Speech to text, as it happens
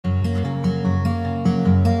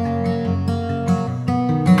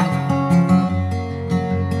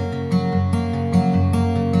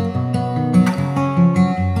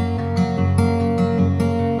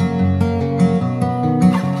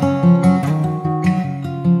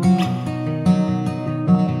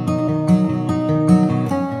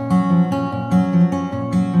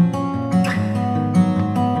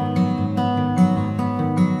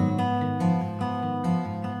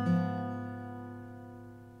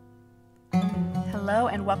Hello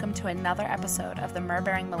and welcome to another episode of the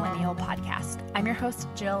Bearing Millennial podcast. I'm your host,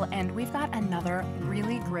 Jill, and we've got another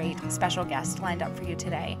really great special guest lined up for you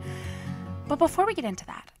today. But before we get into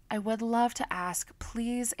that, I would love to ask,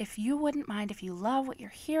 please, if you wouldn't mind, if you love what you're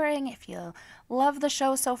hearing, if you love the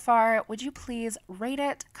show so far, would you please rate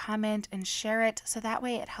it, comment, and share it so that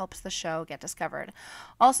way it helps the show get discovered.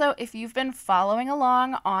 Also, if you've been following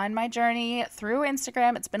along on my journey through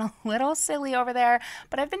Instagram, it's been a little silly over there,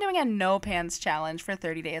 but I've been doing a no pants challenge for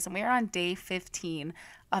 30 days, and we are on day 15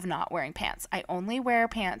 of not wearing pants. I only wear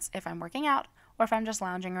pants if I'm working out or if I'm just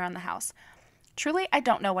lounging around the house. Truly, I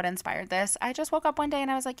don't know what inspired this. I just woke up one day and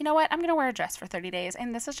I was like, you know what? I'm going to wear a dress for 30 days,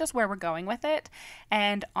 and this is just where we're going with it.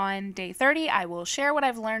 And on day 30, I will share what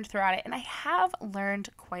I've learned throughout it, and I have learned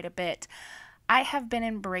quite a bit. I have been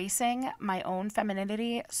embracing my own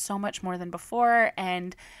femininity so much more than before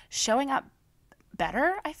and showing up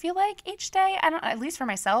better, I feel like, each day. At least for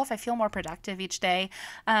myself, I feel more productive each day.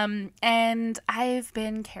 And I've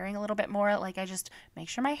been caring a little bit more. Like, I just make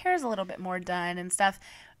sure my hair is a little bit more done and stuff.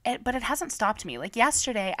 But it hasn't stopped me. Like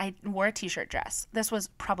yesterday, I wore a t-shirt dress. This was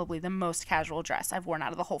probably the most casual dress I've worn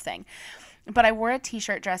out of the whole thing. But I wore a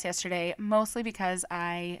t-shirt dress yesterday, mostly because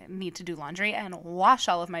I need to do laundry and wash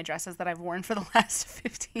all of my dresses that I've worn for the last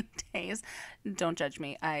 15 days. Don't judge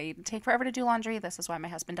me. I take forever to do laundry. This is why my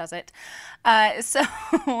husband does it. So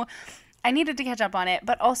I needed to catch up on it.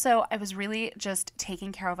 But also, I was really just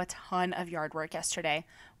taking care of a ton of yard work yesterday.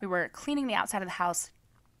 We were cleaning the outside of the house,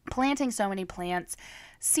 planting so many plants,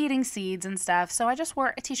 seeding seeds and stuff. So I just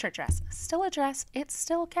wore a t-shirt dress. Still a dress. It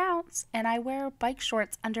still counts. And I wear bike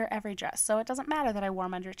shorts under every dress. So it doesn't matter that I wore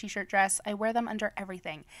them under a t-shirt dress. I wear them under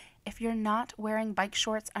everything. If you're not wearing bike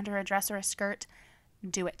shorts under a dress or a skirt,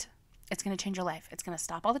 do it. It's going to change your life. It's going to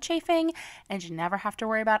stop all the chafing, and you never have to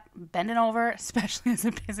worry about bending over, especially as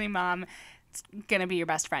a busy mom. It's going to be your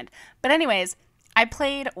best friend. But anyways, I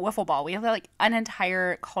played wiffle ball. We have like an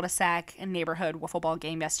entire cul-de-sac and neighborhood wiffle ball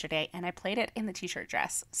game yesterday, and I played it in the t-shirt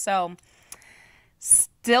dress. So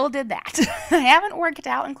still did that. I haven't worked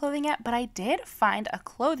out in clothing yet, but I did find a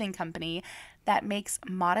clothing company that makes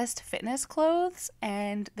modest fitness clothes,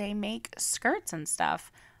 and they make skirts and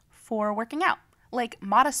stuff for working out, like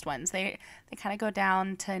modest ones. They kind of go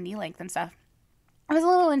down to knee length and stuff. It was a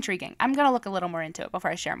little intriguing. I'm going to look a little more into it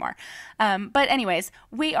before I share more. But anyways,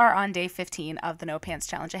 we are on day 15 of the No Pants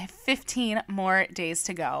Challenge. I have 15 more days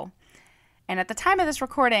to go. And at the time of this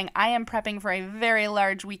recording, I am prepping for a very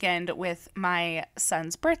large weekend with my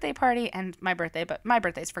son's birthday party and my birthday, but my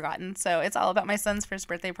birthday's forgotten. So it's all about my son's first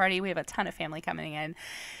birthday party. We have a ton of family coming in.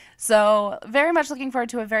 So very much looking forward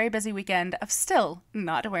to a very busy weekend of still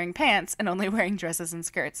not wearing pants and only wearing dresses and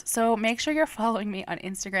skirts. So make sure you're following me on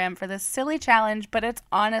Instagram for this silly challenge, but it's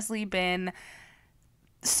honestly been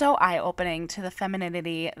so eye-opening to the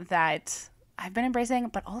femininity that I've been embracing,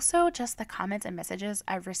 but also just the comments and messages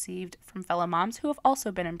I've received from fellow moms who have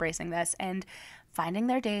also been embracing this and finding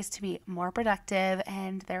their days to be more productive,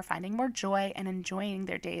 and they're finding more joy and enjoying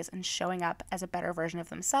their days and showing up as a better version of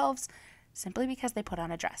themselves simply because they put on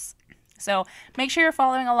a dress. So make sure you're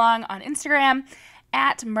following along on Instagram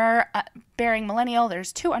at Bearing Millennial.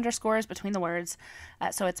 There's 2 underscores between the words.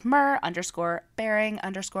 So it's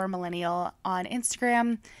Bearing_Millennial on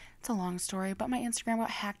Instagram. It's a long story, but my Instagram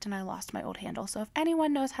got hacked and I lost my old handle. So if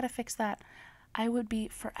anyone knows how to fix that, I would be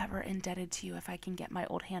forever indebted to you if I can get my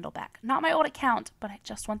old handle back. Not my old account, but I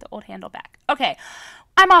just want the old handle back. Okay,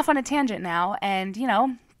 I'm off on a tangent now, and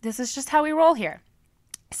this is just how we roll here.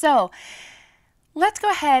 So let's go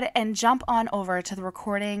ahead and jump on over to the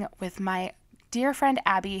recording with my dear friend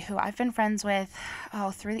Abby, who I've been friends with,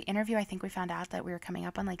 through the interview. I think we found out that we were coming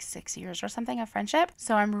up on like 6 years or something of friendship.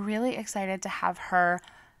 So I'm really excited to have her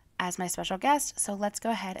as my special guest. So let's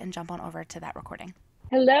go ahead and jump on over to that recording.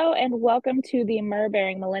 Hello and welcome to the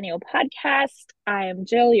Bearing Millennial podcast. I am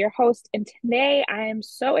Jill, your host, and today I am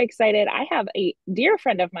so excited. I have a dear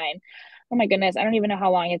friend of mine. Oh my goodness, I don't even know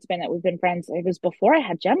how long it's been that we've been friends. It was before I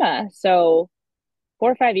had Gemma, so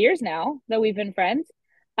 4 or 5 years now that we've been friends.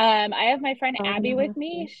 I have my friend Abby with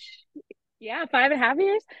me. Yeah, 5.5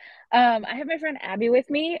 years. I have my friend Abby with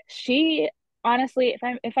me. She honestly,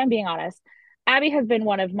 if I'm being honest, Abby has been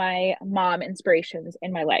one of my mom inspirations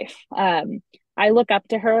in my life. I look up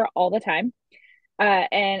to her all the time.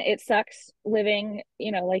 And it sucks living,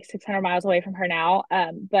 like 600 miles away from her now.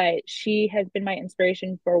 But she has been my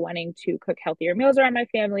inspiration for wanting to cook healthier meals around my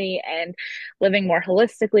family and living more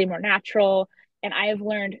holistically, more natural. And I have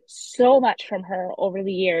learned so much from her over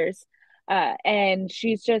the years. And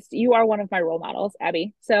you are one of my role models,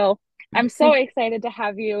 Abby. So I'm so excited to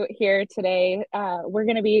have you here today. We're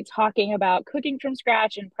going to be talking about cooking from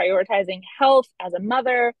scratch and prioritizing health as a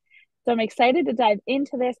mother So I'm excited to dive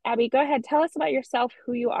into this. Abby, go ahead, tell us about yourself,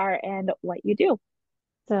 who you are, and what you do.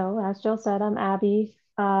 So, as Jill said, I'm Abby.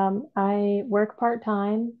 I work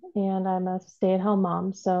part-time and I'm a stay-at-home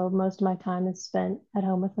mom. So, most of my time is spent at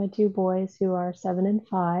home with my two boys who are 7 and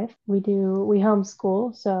 5. We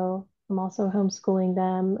homeschool. So, I'm also homeschooling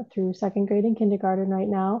them through second grade and kindergarten right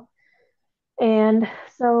now. And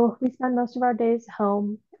so, we spend most of our days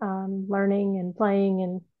home, learning and playing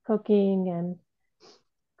and cooking and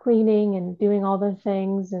cleaning and doing all the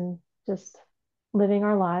things and just living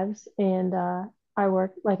our lives. And I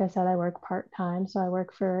work, like I said, I work part-time. So I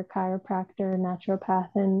work for a chiropractor, naturopath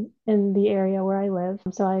in the area where I live.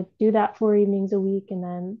 So I do that 4 evenings a week, and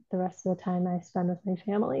then the rest of the time I spend with my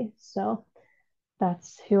family. So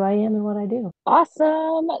that's who I am and what I do.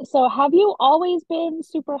 Awesome. So have you always been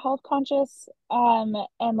super health conscious and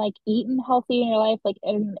like eaten healthy in your life? Like,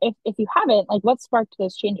 and if you haven't, like what sparked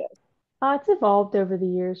those changes? It's evolved over the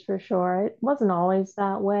years for sure. It wasn't always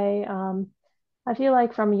that way. I feel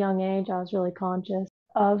like from a young age, I was really conscious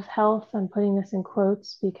of health. I'm putting this in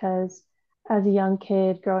quotes because as a young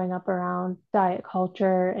kid growing up around diet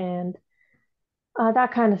culture and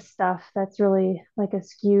that kind of stuff, that's really like a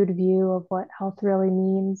skewed view of what health really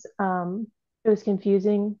means. It was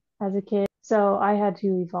confusing as a kid. So I had to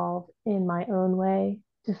evolve in my own way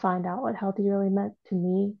to find out what healthy really meant to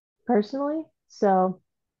me personally. So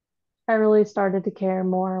I really started to care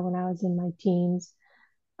more when I was in my teens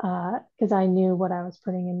because I knew what I was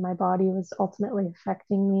putting in my body was ultimately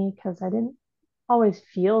affecting me because I didn't always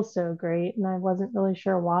feel so great and I wasn't really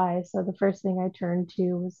sure why. So the first thing I turned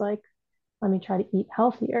to was like, let me try to eat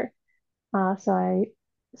healthier. So I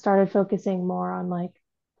started focusing more on like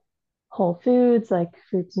whole foods, like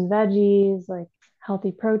fruits and veggies, like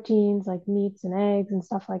healthy proteins, like meats and eggs and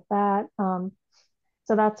stuff like that.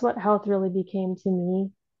 So that's what health really became to me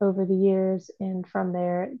over the years. And from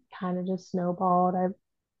there, it kind of just snowballed. I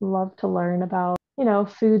love to learn about,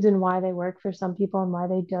 foods and why they work for some people and why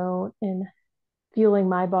they don't, and fueling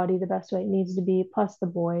my body the best way it needs to be, plus the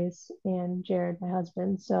boys and Jared, my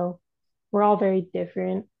husband. So we're all very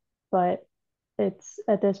different, but it's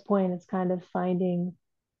at this point, it's kind of finding,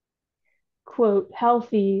 quote,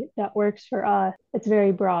 healthy that works for us. It's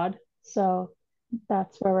very broad. So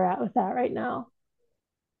that's where we're at with that right now.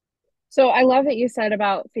 So I love that you said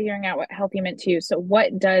about figuring out what healthy meant to you. So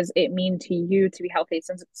what does it mean to you to be healthy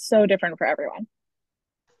since it's so different for everyone?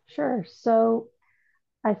 Sure. So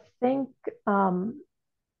I think um,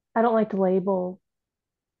 I don't like to label.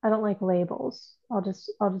 I don't like labels. I'll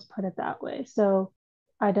just put it that way. So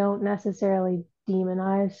I don't necessarily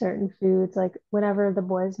demonize certain foods. Like whenever the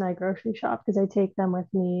boys and I grocery shop, because I take them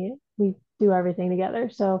with me, we do everything together.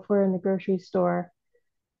 So if we're in the grocery store,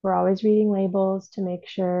 we're always reading labels to make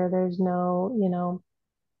sure there's no,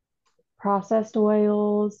 processed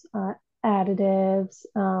oils, additives,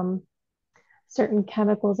 certain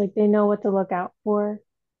chemicals. Like they know what to look out for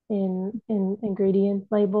in ingredient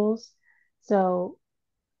labels. So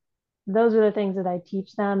those are the things that I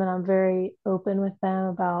teach them, and I'm very open with them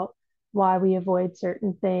about why we avoid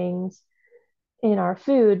certain things in our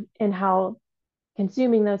food and how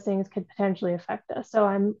consuming those things could potentially affect us. So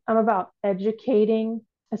I'm about educating,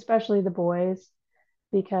 especially the boys,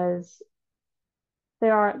 because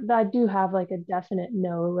I do have like a definite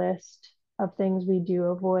no list of things we do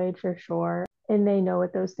avoid for sure, and they know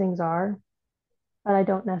what those things are. But I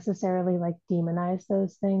don't necessarily like demonize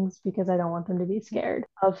those things because I don't want them to be scared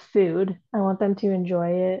of food. I want them to enjoy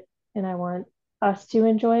it and I want us to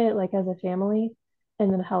enjoy it like as a family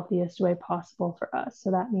in the healthiest way possible for us.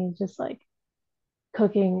 So that means just like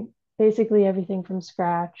cooking basically everything from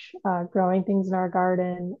scratch, growing things in our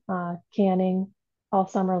garden, canning all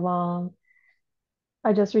summer long.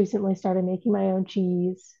 I just recently started making my own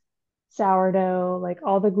cheese, sourdough, like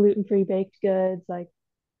all the gluten-free baked goods. Like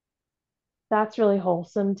that's really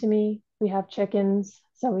wholesome to me. We have chickens,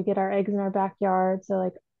 so we get our eggs in our backyard. So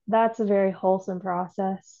like that's a very wholesome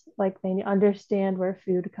process. Like they understand where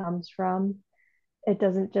food comes from. It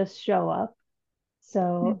doesn't just show up.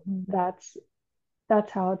 So Mhm. that's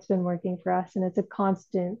how it's been working for us. And it's a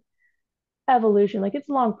constant evolution. Like it's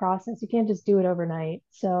a long process. You can't just do it overnight.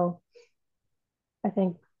 So I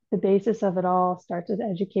think the basis of it all starts with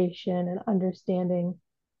education and understanding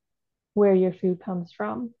where your food comes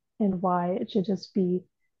from and why it should just be,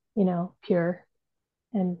 pure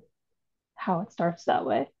and how it starts that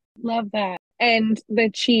way. Love that. And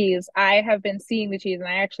the cheese, I have been seeing the cheese, and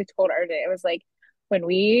I actually told RJ, I was like, when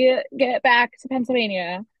we get back to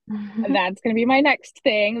Pennsylvania, that's going to be my next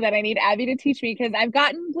thing that I need Abby to teach me because I've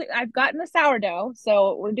gotten the sourdough,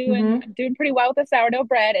 so we're doing Hmm. I'm doing pretty well with the sourdough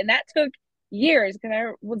bread, and that took years because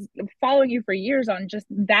I was following you for years on just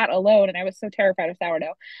that alone, and I was so terrified of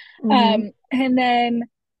sourdough. Hmm. And then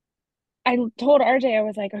I told RJ, I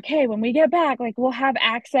was like, okay, when we get back, like we'll have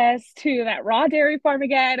access to that raw dairy farm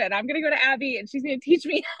again, and I'm gonna go to Abby, and she's gonna teach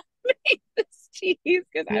me how to make this cheese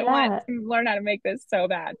because I want Yeah, to learn how to make this so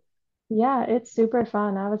bad. yeah, it's super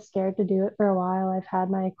fun. I was scared to do it for a while. I've had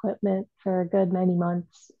my equipment for a good many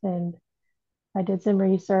months, and I did some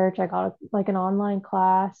research. I got like an online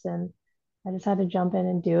class, and I just had to jump in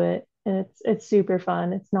and do it. And it's super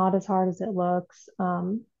fun. It's not as hard as it looks.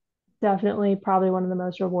 Definitely probably one of the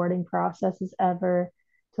most rewarding processes ever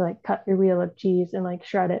to like cut your wheel of cheese and like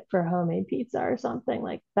shred it for homemade pizza or something.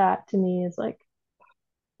 Like that to me is like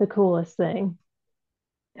the coolest thing.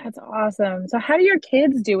 That's awesome. So how do your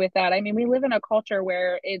kids do with that? I mean, we live in a culture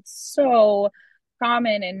where it's so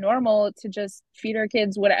common and normal to just feed our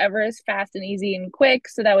kids whatever is fast and easy and quick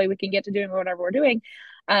so that way we can get to doing whatever we're doing.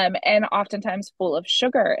 And oftentimes full of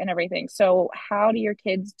sugar and everything. So how do your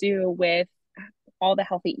kids do with all the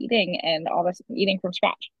healthy eating and all this eating from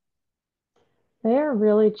scratch? They are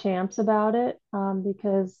really champs about it,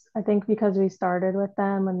 because I think because we started with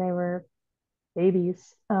them when they were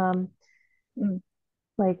babies. Mm,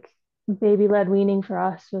 Like baby led weaning for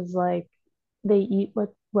us was like they eat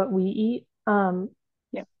what we eat.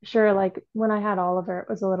 yeah. Sure, like when I had Oliver, it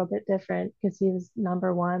was a little bit different because he was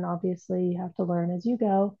number one. Obviously, you have to learn as you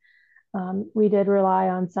go. We did rely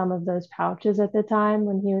on some of those pouches at the time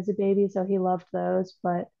when he was a baby, so he loved those,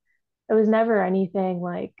 but it was never anything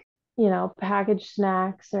like, packaged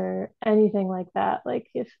snacks or anything like that. Like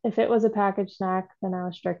if it was a packaged snack, then I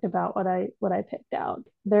was strict about what I picked out.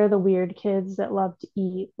 They're the weird kids that love to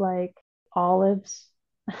eat like olives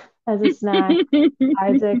as a snack.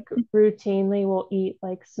 Isaac routinely will eat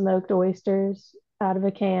like smoked oysters out of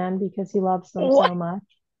a can because he loves them What? so much.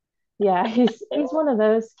 Yeah, he's one of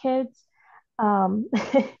those kids. Um,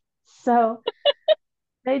 so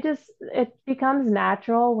it becomes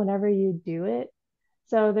natural whenever you do it.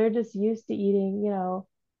 So they're just used to eating,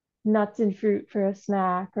 nuts and fruit for a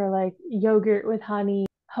snack or like yogurt with honey,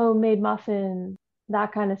 homemade muffins,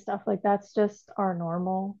 that kind of stuff. Like that's just our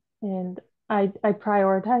normal. And I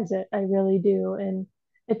prioritize it. I really do. And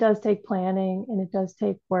it does take planning and it does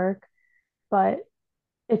take work, but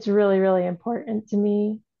it's really, really important to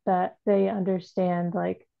me that they understand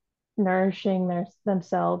like nourishing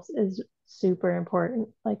themselves is super important.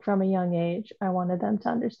 Like from a young age, I wanted them to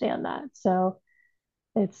understand that. So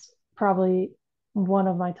it's probably one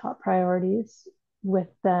of my top priorities with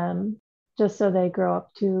them, just so they grow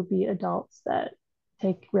up to be adults that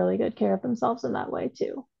take really good care of themselves in that way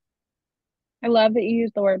too. I love that you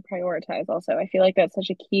use the word prioritize also. I feel like that's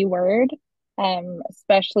such a key word,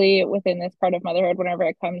 especially within this part of motherhood whenever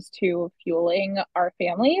it comes to fueling our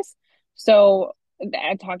families. So,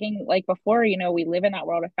 talking like before, we live in that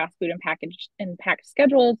world of fast food and packed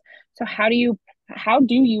schedules. So how do you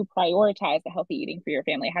prioritize the healthy eating for your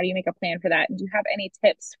family? How do you make a plan for that? And do you have any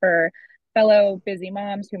tips for fellow busy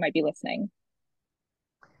moms who might be listening?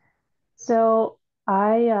 So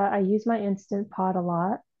I use my Instant Pot a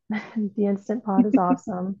lot. The Instant Pot is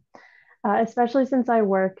awesome, especially since I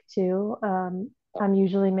work too. I'm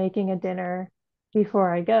usually making a dinner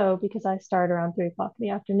before I go because I start around 3 o'clock in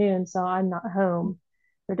the afternoon, so I'm not home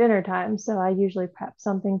for dinner time. So I usually prep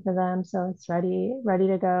something for them so it's ready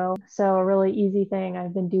to go. So a really easy thing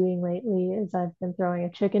I've been doing lately is I've been throwing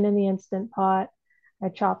a chicken in the Instant Pot. I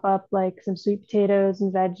chop up like some sweet potatoes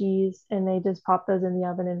and veggies, and they just pop those in the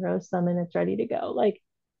oven and roast them, and it's ready to go. Like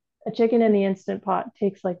a chicken in the Instant Pot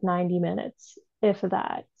takes like 90 minutes, if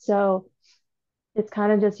that. So it's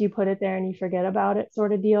kind of just you put it there and you forget about it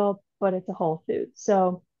sort of deal, but it's a whole food.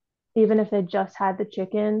 So even if they just had the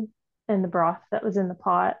chicken and the broth that was in the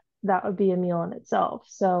pot, that would be a meal in itself.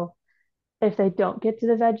 So if they don't get to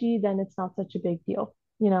the veggie, then it's not such a big deal,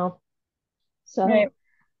 you know? Right. So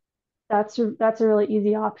that's a really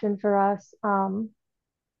easy option for us.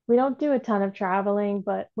 We don't do a ton of traveling,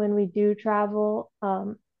 but when we do travel,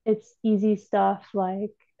 it's easy stuff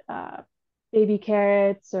like uh, baby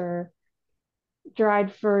carrots or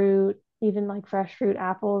dried fruit, even like fresh fruit,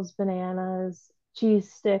 apples, bananas,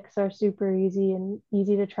 cheese sticks are super easy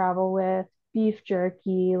to travel with, beef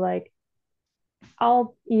jerky, like I'm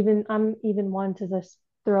even one to just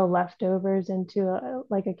throw leftovers into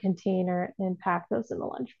a container and pack those in the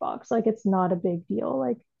lunchbox. Like it's not a big deal.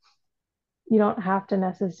 Like you don't have to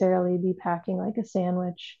necessarily be packing like a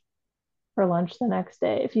sandwich for lunch the next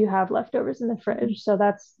day if you have leftovers in the fridge. So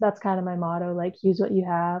that's kind of my motto, like use what you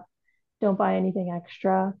have, don't buy anything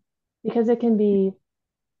extra because it can be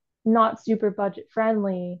not super budget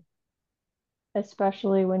friendly,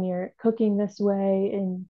 especially when you're cooking this way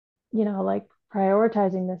and like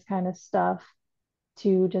prioritizing this kind of stuff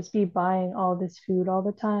to just be buying all this food all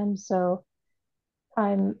the time. So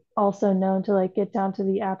I'm also known to like get down to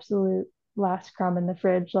the absolute last crumb in the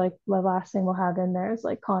fridge. Like the last thing we'll have in there is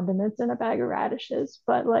like condiments and a bag of radishes.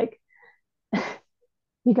 But like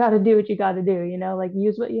you got to do what you got to do, like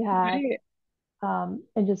use what you have, Right.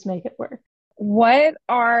 and just make it work. What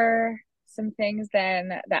are some things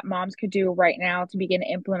then that moms could do right now to begin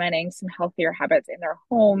implementing some healthier habits in their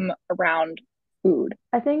home around food?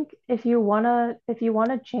 I think if you wanna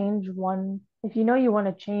change one, if you know you want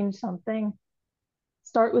to change something,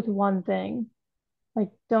 start with one thing.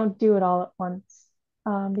 Like don't do it all at once,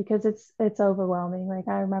 because it's overwhelming. Like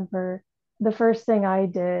I remember the first thing I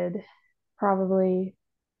did probably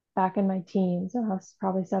back in my teens, and I was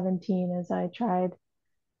probably 17, is I tried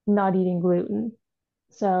not eating gluten.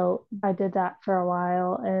 So I did that for a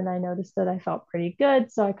while and I noticed that I felt pretty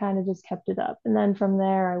good. So I kind of just kept it up. And then from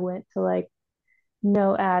there I went to like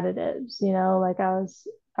no additives, like I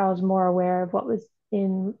was more aware of what was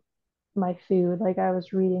in my food. Like I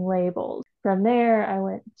was reading labels. From there I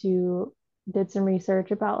went to did some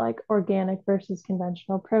research about like organic versus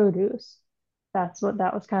conventional produce. That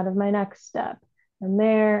was kind of my next step. From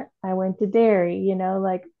there I went to dairy,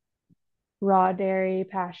 like raw dairy,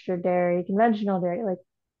 pasture dairy, conventional dairy. Like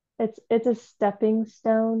it's a stepping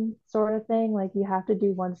stone sort of thing. Like you have to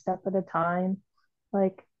do one step at a time.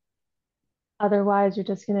 Like otherwise you're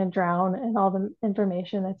just going to drown in all the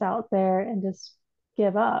information that's out there and just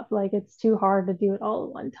give up. Like it's too hard to do it all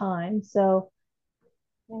at one time. So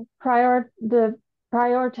the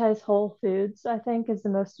prioritize whole foods, I think, is the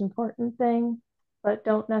most important thing, but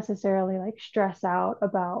don't necessarily like stress out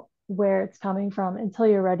about where it's coming from until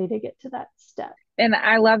you're ready to get to that step. And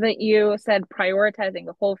I love that you said prioritizing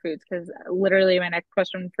the whole foods because literally my next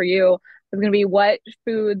question for you was going to be what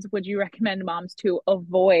foods would you recommend moms to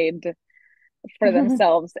avoid for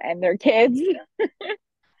themselves and their kids?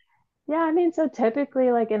 Yeah, I mean, so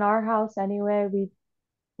typically, like in our house anyway,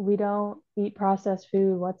 we don't eat processed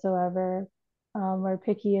food whatsoever. We're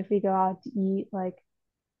picky if we go out to eat. Like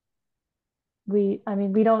I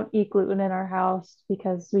mean, we don't eat gluten in our house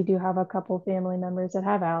because we do have a couple family members that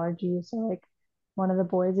have allergies. So like one of the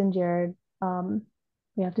boys and Jared,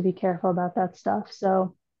 we have to be careful about that stuff.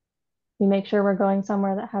 So we make sure we're going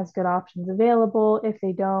somewhere that has good options available. If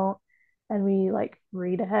they don't, and we like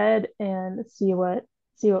read ahead and see what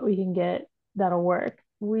we can get that'll work.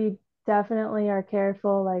 We definitely are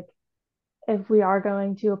careful. Like if we are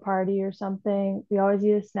going to a party or something, we always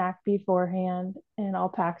eat a snack beforehand, and I'll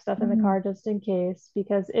pack stuff in the Mm, car just in case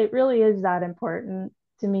because it really is that important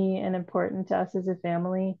to me and important to us as a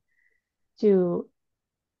family to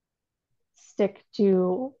stick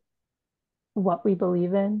to what we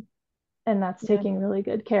believe in, and that's yeah. taking really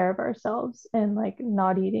good care of ourselves and like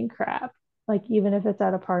not eating crap, like even if it's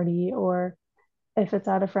at a party or if it's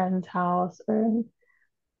at a friend's house, or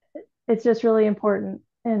it's just really important,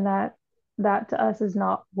 and that to us is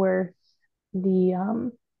not worth the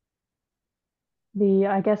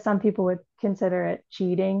I guess some people would consider it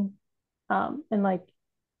cheating, and like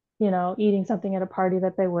eating something at a party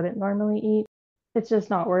that they wouldn't normally eat. It's just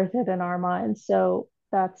not worth it in our minds. So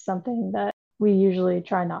that's something that we usually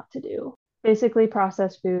try not to do. Basically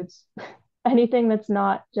processed foods, anything that's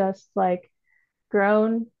not just like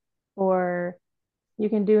grown or you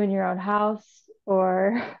can do in your own house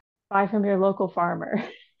or buy from your local farmer.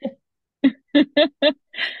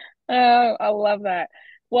 Oh, I love that.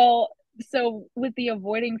 Well, so with the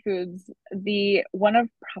avoiding foods, the one of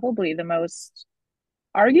probably the most,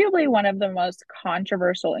 arguably one of the most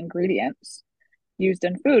controversial ingredients used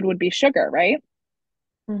in food would be sugar, right?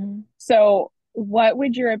 Mhm. So, what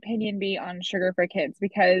would your opinion be on sugar for kids?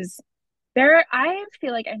 Because I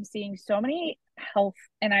feel like I'm seeing so many health,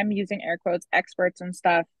 and I'm using air quotes, experts and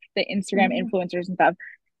stuff, the Instagram Mhm. influencers and stuff,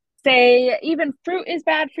 say even fruit is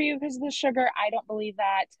bad for you because of the sugar. I don't believe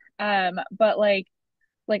that. But like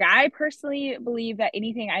I personally believe that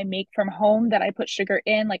anything I make from home that I put sugar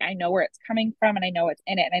in, like I know where it's coming from and I know what's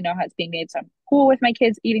in it and I know how it's being made. So I'm cool with my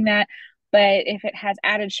kids eating that. But if it has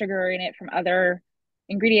added sugar in it from other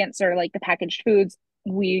ingredients or like the packaged foods,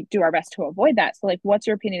 we do our best to avoid that. So like what's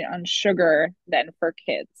your opinion on sugar then for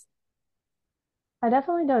kids? I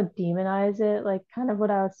definitely don't demonize it, like kind of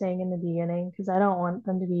what I was saying in the beginning, because I don't want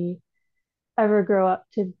them to be ever grow up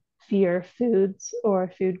to fear foods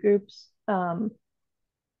or food groups,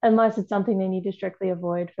 unless it's something they need to strictly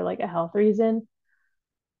avoid for like a health reason.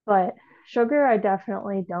 But sugar, I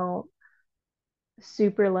definitely don't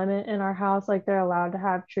super limit in our house. Like they're allowed to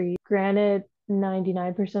have treats. Granted,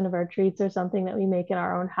 99% of our treats are something that we make in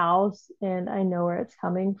our own house, and I know where it's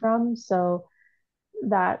coming from. So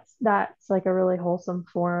that's like a really wholesome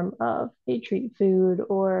form of a treat food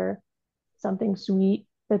or something sweet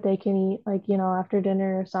that they can eat, like, after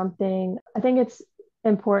dinner or something. I think it's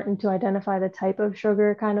important to identify the type of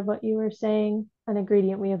sugar, kind of what you were saying. An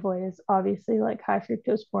ingredient we avoid is obviously like high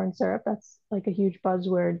fructose corn syrup. That's like a huge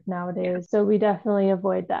buzzword Yeah. nowadays. So we definitely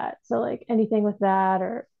avoid that. So like anything with that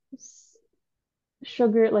or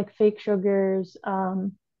sugar, like fake sugars,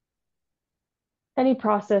 any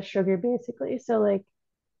processed sugar basically. So like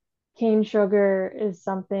cane sugar is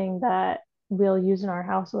something that we'll use in our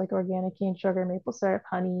house, so like organic cane sugar, maple syrup,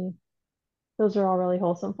 honey. Those are all really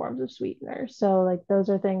wholesome forms of sweeteners. So like those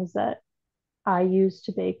are things that I use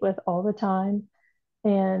to bake with all the time.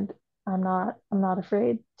 And I'm not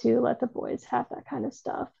afraid to let the boys have that kind of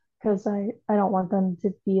stuff because I don't want them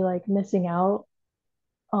to be like missing out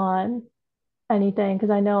on anything. Because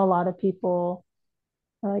I know a lot of people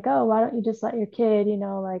are like, oh, why don't you just let your kid,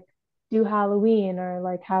 like do Halloween or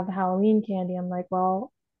like have Halloween candy? I'm like,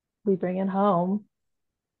 well, we bring it home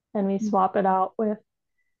and we swap it out with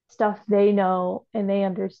stuff they know and they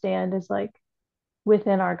understand is like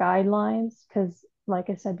within our guidelines. Because,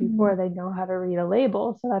 like I said Mhm. before, they know how to read a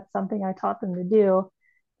label. So that's something I taught them to do.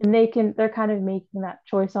 And they're kind of making that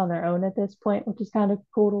choice on their own at this point, which is kind of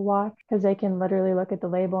cool to watch because they can literally look at the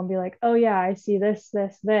label and be like, oh, yeah, I see this,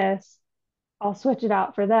 this, this. I'll switch it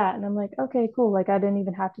out for that. And I'm like, okay, cool. Like I didn't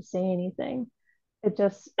even have to say anything. It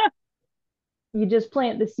just, you just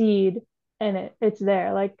plant the seed and it's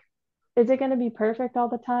there. Like, is it going to be perfect all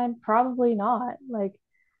the time? Probably not. Like,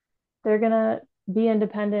 they're going to be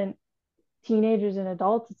independent teenagers and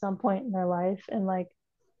adults at some point in their life and like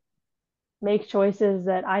make choices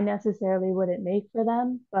that I necessarily wouldn't make for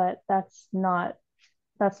them, but that's not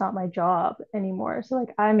my job anymore. So like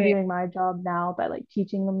I'm Right. doing my job now by like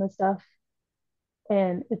teaching them the stuff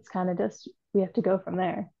and it's kind of just we have to go from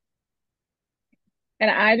there. And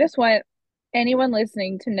I just want anyone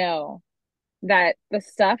listening to know that the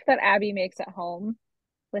stuff that Abby makes at home,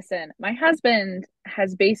 listen, my husband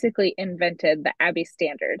has basically invented the Abby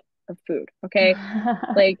standard of food. Okay.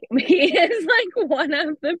 Like he is like one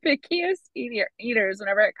of the pickiest eaters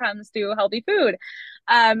whenever it comes to healthy food.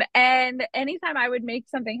 And anytime I would make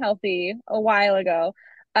something healthy a while ago,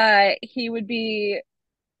 he would be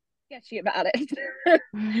sketchy about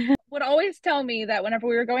it. Would always tell me that whenever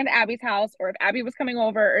we were going to Abby's house or if Abby was coming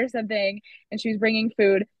over or something and she was bringing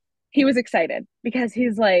food, he was excited because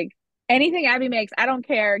he's like, anything Abby makes, I don't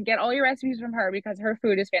care. Get all your recipes from her because her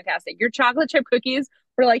food is fantastic. Your chocolate chip cookies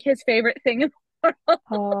were like his favorite thing in the world.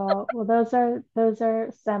 Oh, well, those are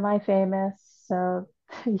semi-famous, so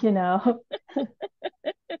you know.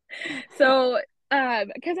 So,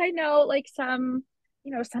 because I know like some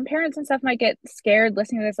parents and stuff might get scared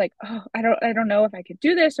listening to this, like, oh, I don't know if I could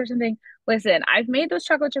do this or something. Listen, I've made those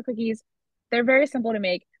chocolate chip cookies. They're very simple to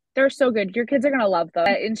make. They're so good. Your kids are gonna love them.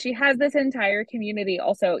 And she has this entire community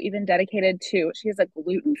also even dedicated to. She has a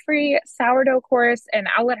gluten-free sourdough course, and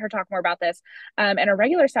I'll let her talk more about this, and a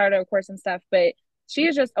regular sourdough course and stuff. But she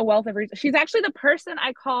is just a wealth of resources. She's actually the person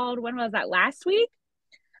I called. When was that? Last week.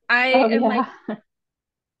 I Oh am like yeah.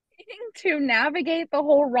 to navigate the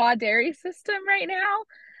whole raw dairy system right now.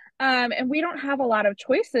 And we don't have a lot of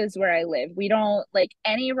choices where I live. We don't like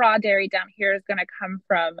any raw dairy down here is going to come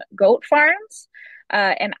from goat farms.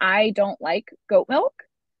 And I don't like goat milk.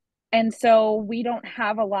 And so we don't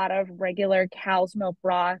have a lot of regular cow's milk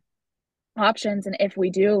raw options. And if we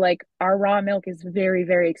do, like our raw milk is very,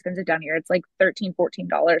 very expensive down here. It's like $13,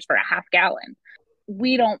 $14 for a half gallon.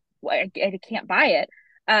 We don't, I can't buy it.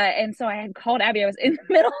 And so I had called Abby. I was in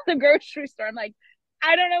the middle of the grocery store. I'm like,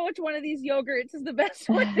 I don't know which one of these yogurts is the best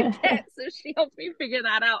one to get. So she helped me figure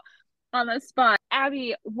that out on the spot.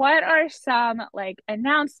 Abby, what are some like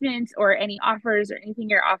announcements or any offers or anything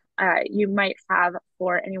you might have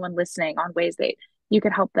for anyone listening on ways that you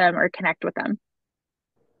could help them or connect with them?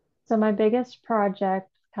 So my biggest project,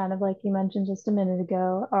 kind of like you mentioned just a minute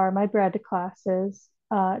ago, are my bread classes.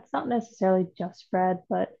 It's not necessarily just bread,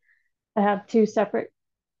 but I have two separate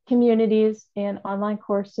communities and online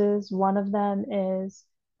courses. One of them is,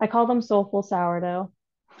 I call them Soulful Sourdough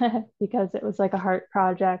because it was like a heart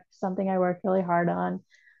project, something I worked really hard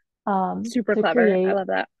on Super to clever. I create. love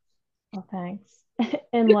that. Oh, thanks.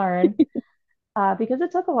 And learn because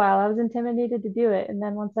it took a while. I was intimidated to do it. And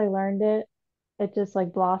then once I learned it, it just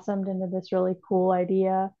like blossomed into this really cool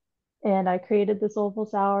idea. And I created the Soulful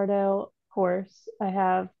Sourdough course. I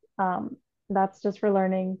have that's just for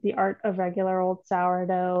learning the art of regular old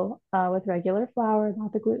sourdough with regular flour,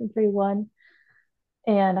 not the gluten-free one.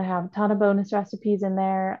 And I have a ton of bonus recipes in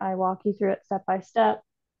there. I walk you through it step by step.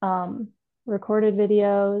 Um, recorded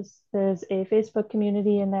videos. There's a Facebook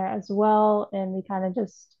community in there as well, and we kind of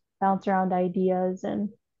just bounce around ideas and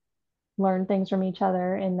learn things from each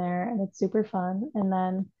other in there, and it's super fun. And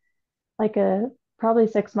then like a probably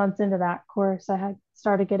 6 months into that course, I had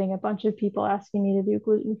started getting a bunch of people asking me to do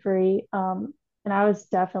gluten-free. And I was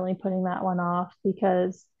definitely putting that one off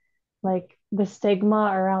because like the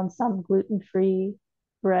stigma around some gluten-free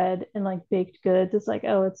bread and like baked goods is like,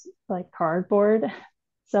 oh, it's like cardboard.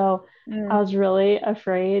 So I Mm. was really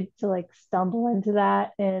afraid to like stumble into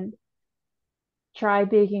that and try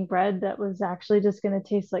baking bread that was actually just going to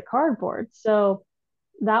taste like cardboard. So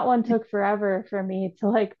that one took forever for me to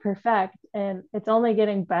like perfect, and it's only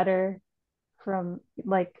getting better from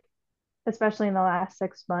like, especially in the last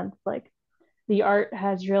 6 months, like the art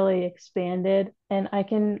has really expanded, and I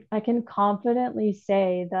can confidently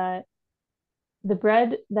say that the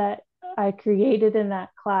bread that I created in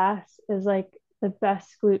that class is like the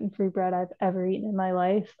best gluten-free bread I've ever eaten in my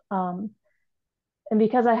life. And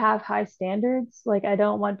because I have high standards, like I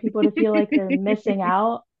don't want people to feel like they're missing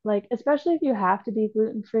out, like especially if you have to be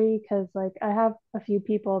gluten free, because like I have a few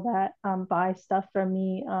people that buy stuff from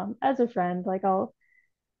me as a friend. Like I'll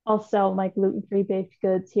sell my gluten free baked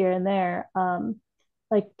goods here and there.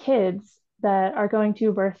 Like kids that are going to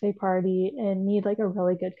a birthday party and need like a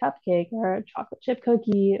really good cupcake or a chocolate chip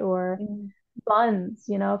cookie or Mm. buns,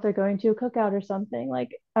 if they're going to a cookout or something.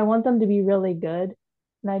 Like I want them to be really good.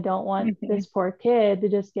 And I don't want Mhm. this poor kid to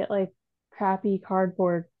just get like crappy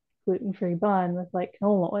cardboard gluten-free bun with like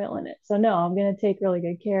canola oil in it. So no, I'm gonna take really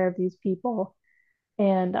good care of these people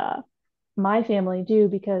and my family too,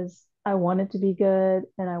 because I want it to be good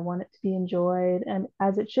and I want it to be enjoyed and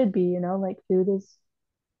as it should be, like food is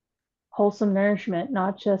wholesome nourishment,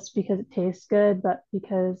 not just because it tastes good, but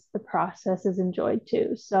because the process is enjoyed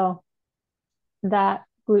too. So that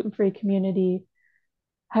gluten-free community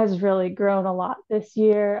has really grown a lot this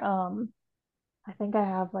year. I think I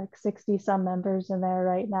have like 60 some members in there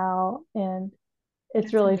right now, and it's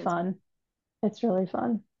That's really amazing. fun. It's really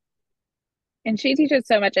fun. And she teaches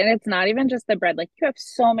so much, and it's not even just the bread. Like you have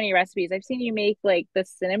so many recipes. I've seen you make like the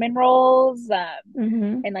cinnamon rolls,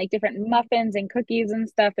 Hmm. and like different muffins and cookies and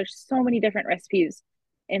stuff. There's so many different recipes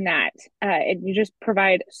in that. And you just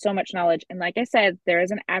provide so much knowledge. And like I said, there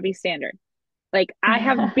is an Abby standard. Like I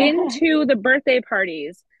have been to the birthday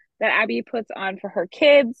parties that Abby puts on for her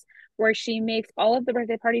kids, where she makes all of the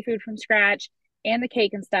birthday party food from scratch and the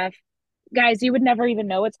cake and stuff. Guys, you would never even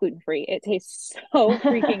know it's gluten free. It tastes so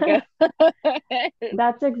freaking good.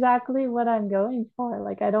 That's exactly what I'm going for.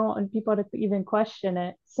 Like, I don't want people to even question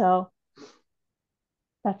it. So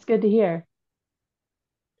that's good to hear.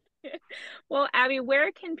 Well, Abby,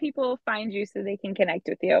 where can people find you so they can connect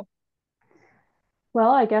with you?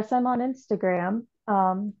 Well, I guess I'm on Instagram.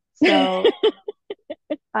 So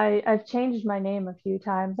I've changed my name a few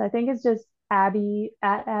times. I think it's just Abby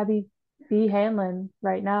at Abby B Hanlon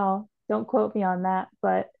right now. Don't quote me on that,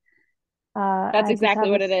 but That's I just exactly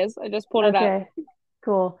have what it this. is. I just pulled it up. Okay,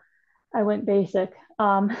 cool. I went basic.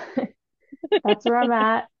 That's where I'm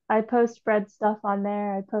at. I post bread stuff on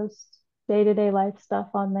there. I post day-to-day life stuff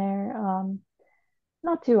on there.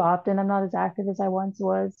 Not too often. I'm not as active as I once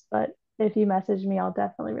was, but if you message me, I'll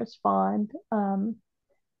definitely respond.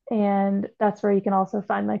 And that's where you can also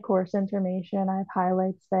find my course information. I have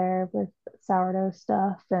highlights there with sourdough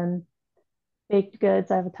stuff and baked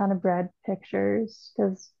goods. I have a ton of bread pictures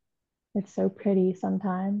because it's so pretty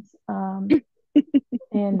sometimes.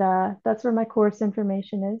 And that's where my course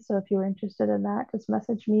information is. So if you're interested in that, just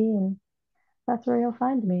message me and that's where you'll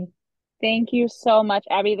find me. Thank you so much,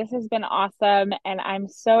 Abby. This has been awesome. And I'm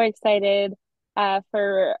so excited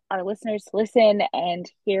for our listeners to listen and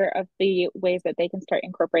hear of the ways that they can start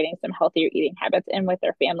incorporating some healthier eating habits in with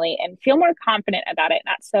their family and feel more confident about it,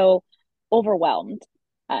 not so overwhelmed.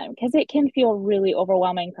 Because it can feel really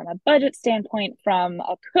overwhelming from a budget standpoint, from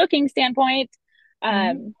a cooking standpoint,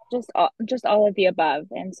 Mhm. just all of the above.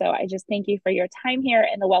 And so I just thank you for your time here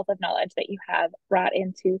and the wealth of knowledge that you have brought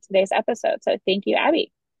into today's episode. So thank you,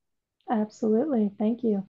 Abby. Absolutely. Thank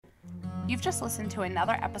you. You've just listened to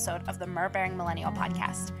another episode of the Bearing Millennial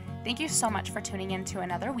podcast. Thank you so much for tuning in to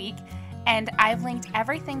another week. And I've linked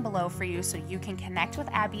everything below for you so you can connect with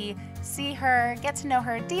Abby, see her, get to know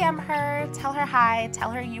her, DM her, tell her hi,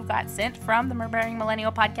 tell her you got sent from the Bearing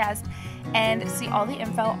Millennial podcast, and see all the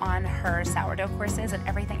info on her sourdough courses and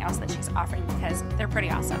everything else that she's offering because they're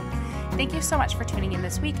pretty awesome. Thank you so much for tuning in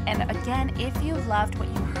this week. And again, if you loved what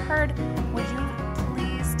you heard, would you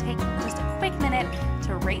please take just a quick minute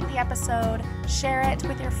to rate the episode, share it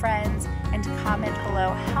with your friends, and comment below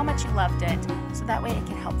how much you loved it so that way it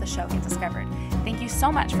can help the show get discovered. Thank you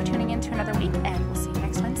so much for tuning in to another week, and we'll see you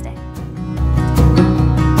next Wednesday.